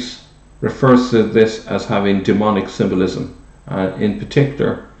A.J. Deus refers to this as having demonic symbolism. In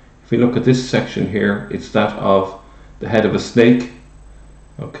particular, if we look at this section here, it's that of the head of a snake.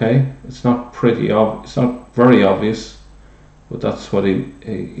 Okay, it's not it's not very obvious, but that's what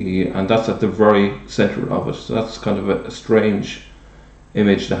and that's at the very center of it. So that's kind of a strange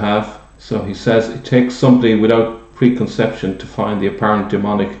image to have. So he says it takes somebody without preconception to find the apparent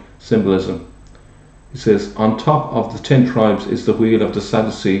demonic symbolism. He says, on top of the 10 tribes is the wheel of the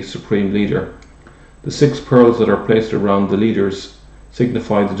Sadducee supreme leader. The 6 pearls that are placed around the leaders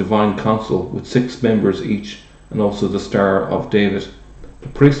signify the divine council with 6 members each, and also the Star of David. The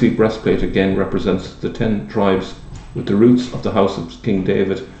priestly breastplate again represents the 10 tribes, with the roots of the house of King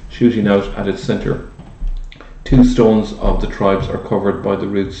David shooting out at its center. 2 stones of the tribes are covered by the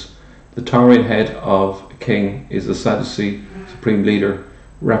roots. The towering head of a king is the Sadducee supreme leader,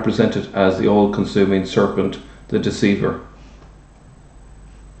 represented as the all-consuming serpent, the deceiver.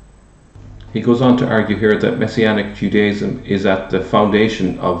 He goes on to argue here that Messianic Judaism is at the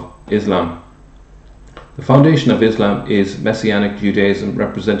foundation of Islam. The foundation of Islam is Messianic Judaism,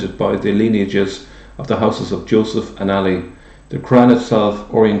 represented by the lineages of the houses of Joseph and Ali. The Quran itself,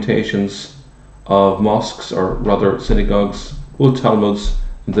 orientations of mosques, or rather synagogues, old Talmuds,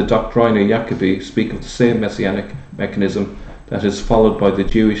 and the Doctrina Jacobi speak of the same messianic mechanism that is followed by the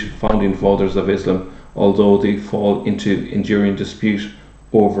Jewish founding fathers of Islam, although they fall into enduring dispute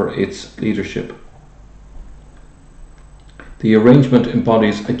over its leadership. The arrangement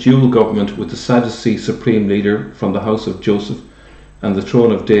embodies a dual government with the Sadducee supreme leader from the house of Joseph and the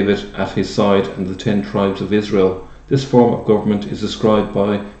throne of David at his side and the 10 tribes of Israel. This form of government is described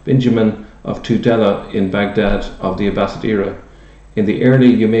by Benjamin of Tudela in Baghdad of the Abbasid era. In the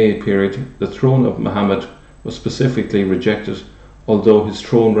early Umayyad period, the throne of Muhammad was specifically rejected, although his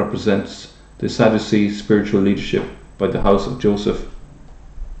throne represents the Sadducee spiritual leadership by the house of Joseph.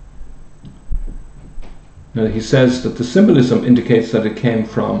 Now he says that the symbolism indicates that it came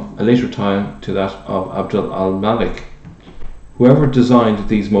from a later time to that of Abd al-Malik. Whoever designed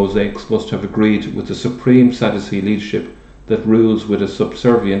these mosaics must have agreed with the supreme Sadducee leadership that rules with a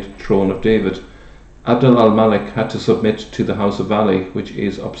subservient throne of David. Abd al-Malik had to submit to the house of Ali, which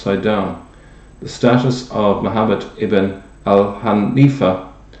is upside down. The status of Muhammad ibn al-Hanifa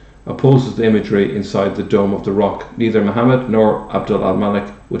opposes the imagery inside the Dome of the Rock. Neither Muhammad nor Abd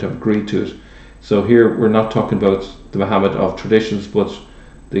al-Malik would have agreed to it. So here we're not talking about the Muhammad of traditions, but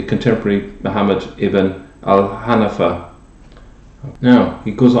the contemporary Muhammad ibn al-Hanafa. Now, he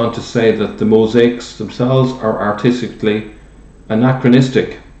goes on to say that the mosaics themselves are artistically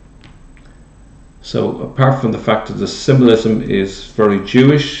anachronistic. So apart from the fact that the symbolism is very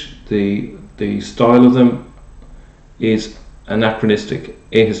Jewish, the style of them is anachronistic,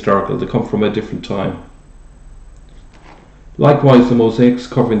 ahistorical. They come from a different time. Likewise, the mosaics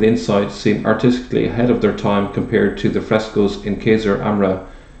covering the inside seem artistically ahead of their time compared to the frescoes in Qasr Amra,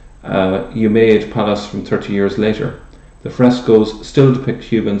 Umayyad palace from 30 years later. The frescoes still depict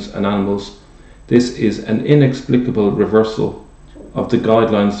humans and animals. This is an inexplicable reversal of the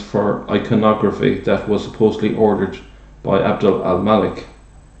guidelines for iconography that was supposedly ordered by Abd al-Malik.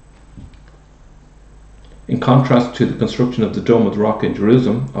 In contrast to the construction of the Dome of the Rock in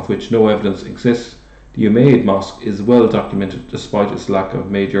Jerusalem, of which no evidence exists, the Umayyad Mosque is well documented despite its lack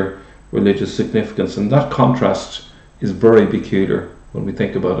of major religious significance, and that contrast is very peculiar when we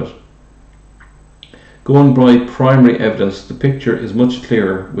think about it. Going by primary evidence, the picture is much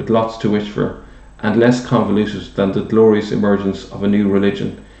clearer, with lots to wish for, and less convoluted than the glorious emergence of a new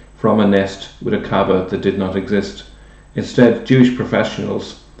religion from a nest with a Kaaba that did not exist. Instead, Jewish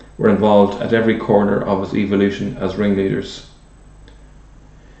professionals were involved at every corner of its evolution as ringleaders.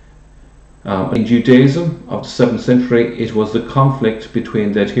 In Judaism of the 7th century, it was the conflict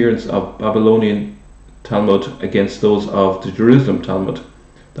between the adherents of Babylonian Talmud against those of the Jerusalem Talmud,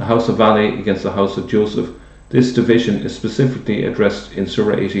 the house of Ali against the house of Joseph. This division is specifically addressed in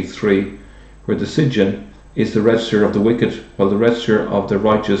Surah 83, where the Sijin is the register of the wicked, while the register of the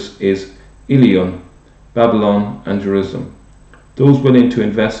righteous is Ilion, Babylon and Jerusalem. Those willing to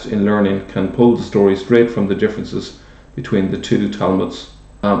invest in learning can pull the story straight from the differences between the two Talmuds.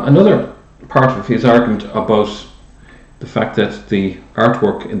 Another part of his argument about the fact that the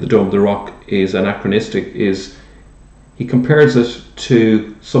artwork in the Dome of the Rock is anachronistic is he compares it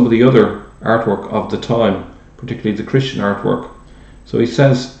to some of the other artwork of the time, particularly the Christian artwork. So he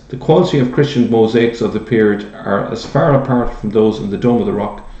says the quality of Christian mosaics of the period are as far apart from those in the Dome of the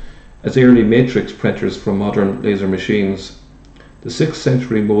Rock as early matrix printers from modern laser machines. The 6th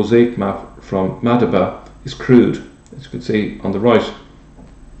century mosaic map from Madaba is crude, as you can see on the right.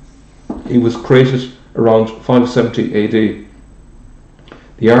 It was created around 570 AD.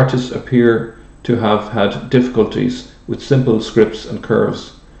 The artists appear to have had difficulties with simple scripts and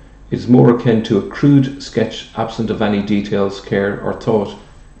curves. It is more akin to a crude sketch absent of any details, care or thought.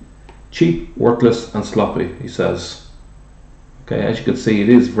 Cheap, worthless and sloppy, he says. Okay, as you can see, it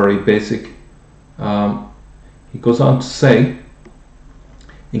is very basic. He goes on to say,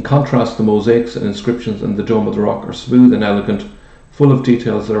 in contrast, the mosaics and inscriptions in the Dome of the Rock are smooth and elegant, full of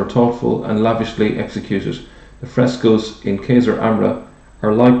details that are thoughtful and lavishly executed. The frescoes in Qasr Amra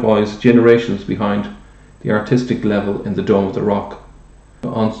are likewise generations behind the artistic level in the Dome of the Rock.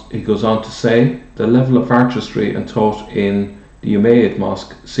 He goes on to say, the level of artistry and thought in the Umayyad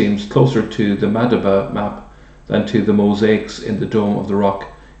Mosque seems closer to the Madaba map than to the mosaics in the Dome of the Rock,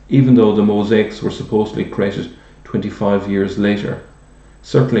 even though the mosaics were supposedly created 25 years later.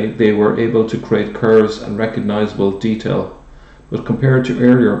 Certainly they were able to create curves and recognizable detail, but compared to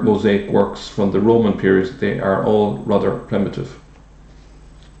earlier mosaic works from the Roman period, they are all rather primitive.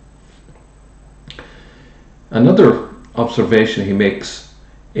 Another observation he makes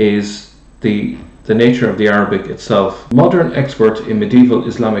is the nature of the Arabic itself. Modern expert in medieval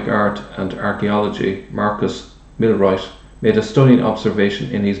Islamic art and archaeology, Marcus Milwright, made a stunning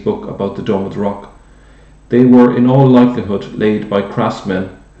observation in his book about the Dome of the Rock. They were in all likelihood laid by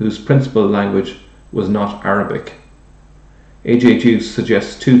craftsmen whose principal language was not Arabic. A.J. Deus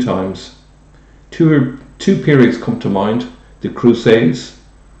suggests two times. Two periods come to mind: the Crusades,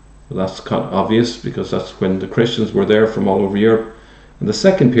 well, that's kind of obvious because that's when the Christians were there from all over Europe, and the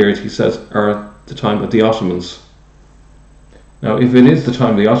second period, he says, are the time of the Ottomans. Now, if it is the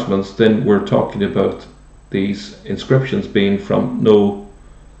time of the Ottomans, then we're talking about these inscriptions being from no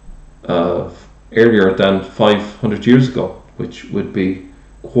earlier than 500 years ago, which would be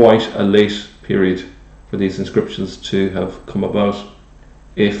quite a late period for these inscriptions to have come about,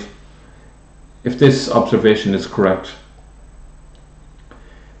 if this observation is correct.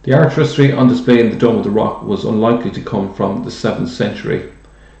 The artistry on display in the Dome of the Rock was unlikely to come from the 7th century.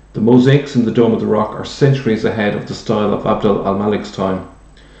 The mosaics in the Dome of the Rock are centuries ahead of the style of Abd al-Malik's time.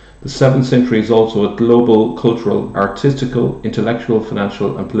 The 7th century is also a global cultural, artistical, intellectual,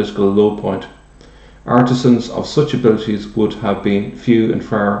 financial and political low point. Artisans of such abilities would have been few and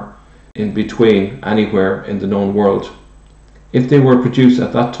far in between anywhere in the known world. If they were produced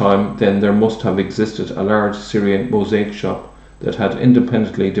at that time, then there must have existed a large Syrian mosaic shop that had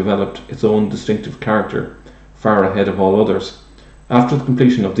independently developed its own distinctive character, far ahead of all others. After the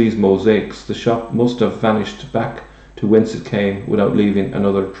completion of these mosaics, the shop must have vanished back to whence it came without leaving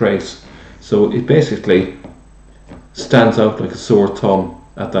another trace. So it basically stands out like a sore thumb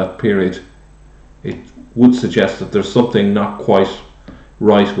at that period. It would suggest that there's something not quite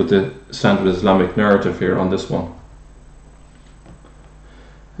right with the standard Islamic narrative here on this one.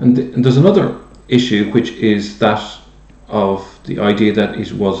 And there's another issue, which is that of the idea that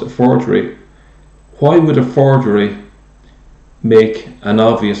it was a forgery. Why would a forgery make an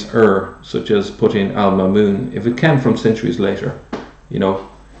obvious error, such as putting al-Mamun, if it came from centuries later? You know,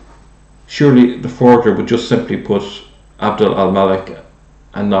 surely the forger would just simply put Abd al-Malik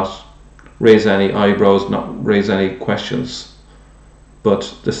and not raise any eyebrows, not raise any questions.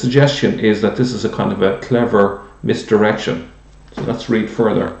 But the suggestion is that this is a kind of a clever misdirection. So let's read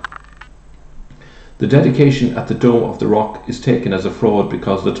further. The dedication at the Dome of the Rock is taken as a fraud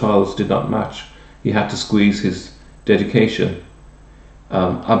because the tiles did not match. He had to squeeze his dedication,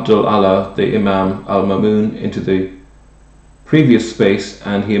 Abdul Allah, the Imam al-Mamun, into the previous space,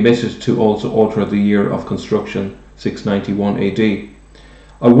 and he omitted to also alter the year of construction, 691 AD.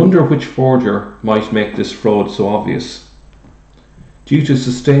 I wonder which forger might make this fraud so obvious. Due to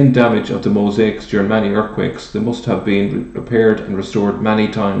sustained damage of the mosaics during many earthquakes, they must have been repaired and restored many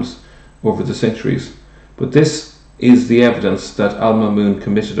times over the centuries. But this is the evidence that al-Mamun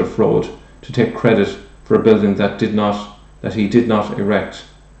committed a fraud to take credit for a building that he did not erect.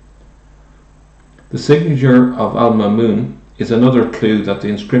 The signature of al-Mamun is another clue that the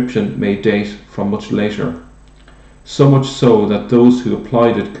inscription may date from much later. So much so that those who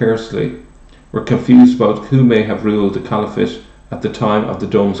applied it carelessly were confused about who may have ruled the caliphate at the time of the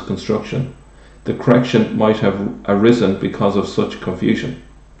dome's construction. The correction might have arisen because of such confusion.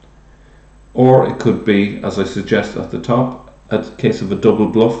 Or it could be, as I suggest at the top, a case of a double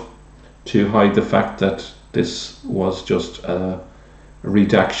bluff to hide the fact that this was just a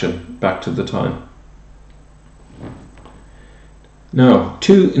redaction back to the time. Now,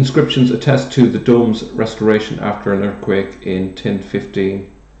 two inscriptions attest to the dome's restoration after an earthquake in 1015,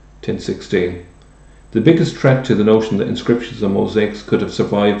 1016. The biggest threat to the notion that inscriptions and mosaics could have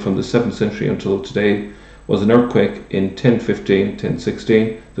survived from the 7th century until today was an earthquake in 1015,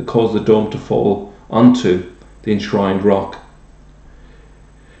 1016 that caused the dome to fall onto the enshrined rock.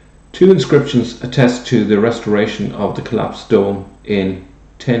 Two inscriptions attest to the restoration of the collapsed dome in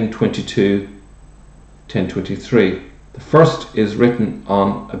 1022, 1023. The first is written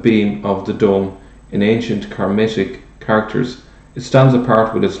on a beam of the dome in ancient Kermetic characters. It stands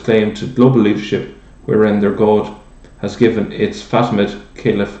apart with its claim to global leadership, wherein their god has given its Fatimid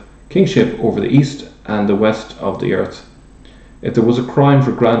caliph kingship over the east and the west of the earth. If there was a crime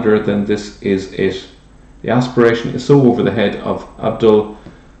for grandeur, then this is it. The aspiration is so over the head of Abdul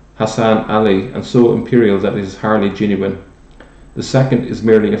Hassan Ali and so imperial that it is hardly genuine. The second is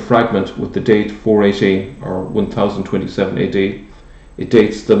merely a fragment with the date 418 or 1027 AD. It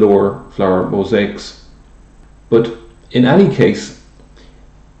dates the lower flower mosaics. But in any case,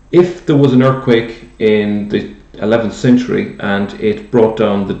 if there was an earthquake in the 11th century and it brought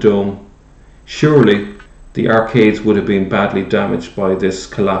down the dome, surely the arcades would have been badly damaged by this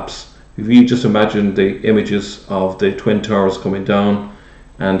collapse. If you just imagine the images of the Twin Towers coming down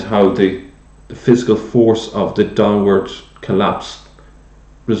and how the physical force of the downward collapse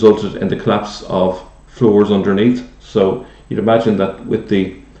resulted in the collapse of floors underneath. So you'd imagine that with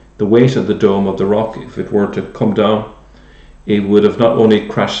the weight of the dome of the rock, if it were to come down, it would have not only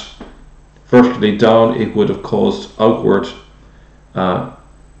crashed vertically down, it would have caused outward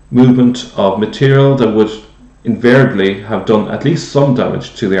movement of material that would invariably have done at least some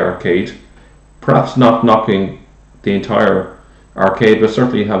damage to the arcade, perhaps not knocking the entire arcade, but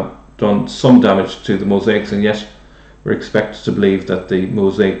certainly have done some damage to the mosaics, and yet we're expected to believe that the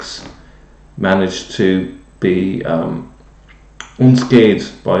mosaics managed to be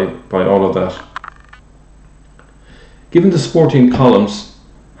unscathed by all of that. Given the supporting columns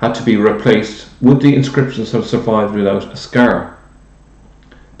had to be replaced, would the inscriptions have survived without a scar?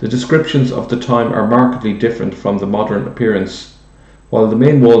 The descriptions of the time are markedly different from the modern appearance. While the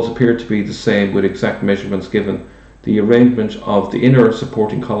main walls appear to be the same with exact measurements given, the arrangement of the inner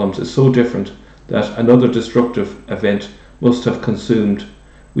supporting columns is so different that another destructive event must have consumed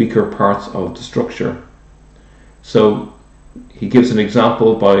weaker parts of the structure. So he gives an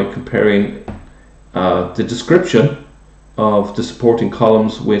example by comparing the description of the supporting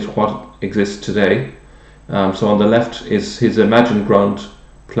columns with what exists today. So on the left is his imagined ground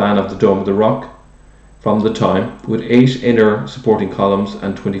plan of the Dome of the Rock from the time, with 8 inner supporting columns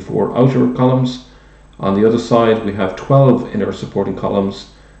and 24 outer columns. On the other side we have 12 inner supporting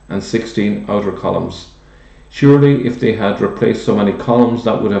columns and 16 outer columns. Surely if they had replaced so many columns,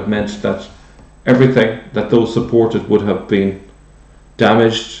 that would have meant that everything that those supported would have been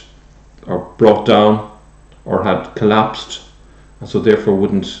damaged or brought down or had collapsed, and so therefore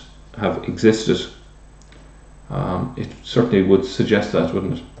wouldn't have existed. It certainly would suggest that,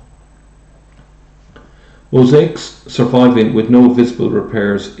 wouldn't it? Mosaics surviving with no visible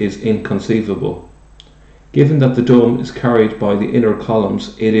repairs is inconceivable. Given that the dome is carried by the inner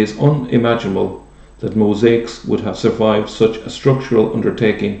columns, it is unimaginable that mosaics would have survived such a structural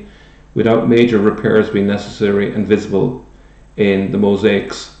undertaking without major repairs being necessary and visible in the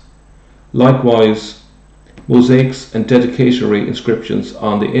mosaics. Likewise, mosaics and dedicatory inscriptions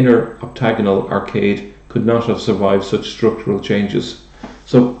on the inner octagonal arcade could not have survived such structural changes.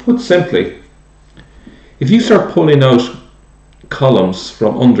 So put simply, if you start pulling out columns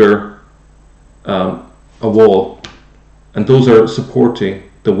from under a wall, and those are supporting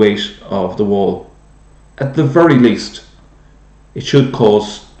the weight of the wall, at the very least it should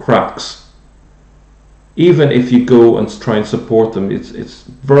cause cracks. Even if you go and try and support them, it's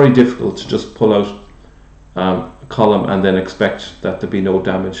very difficult to just pull out a column and then expect that there be no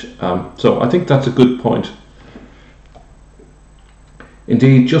damage. So I think that's a good point.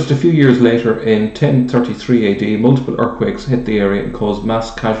 Indeed, just a few years later, in 1033 AD, multiple earthquakes hit the area and caused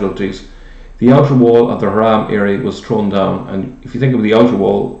mass casualties. The outer wall of the Haram area was thrown down, and if you think of the outer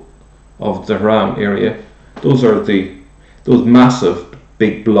wall of the Haram area, those are those massive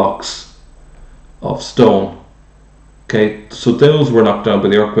big blocks of stone. Okay, so those were knocked down by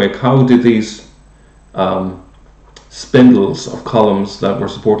the earthquake. How did these spindles of columns that were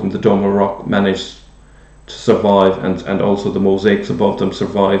supporting the Dome of Rock manage to survive, and also the mosaics above them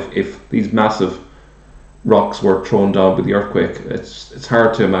survive, if these massive rocks were thrown down by the earthquake? It's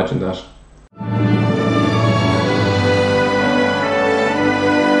hard to imagine that.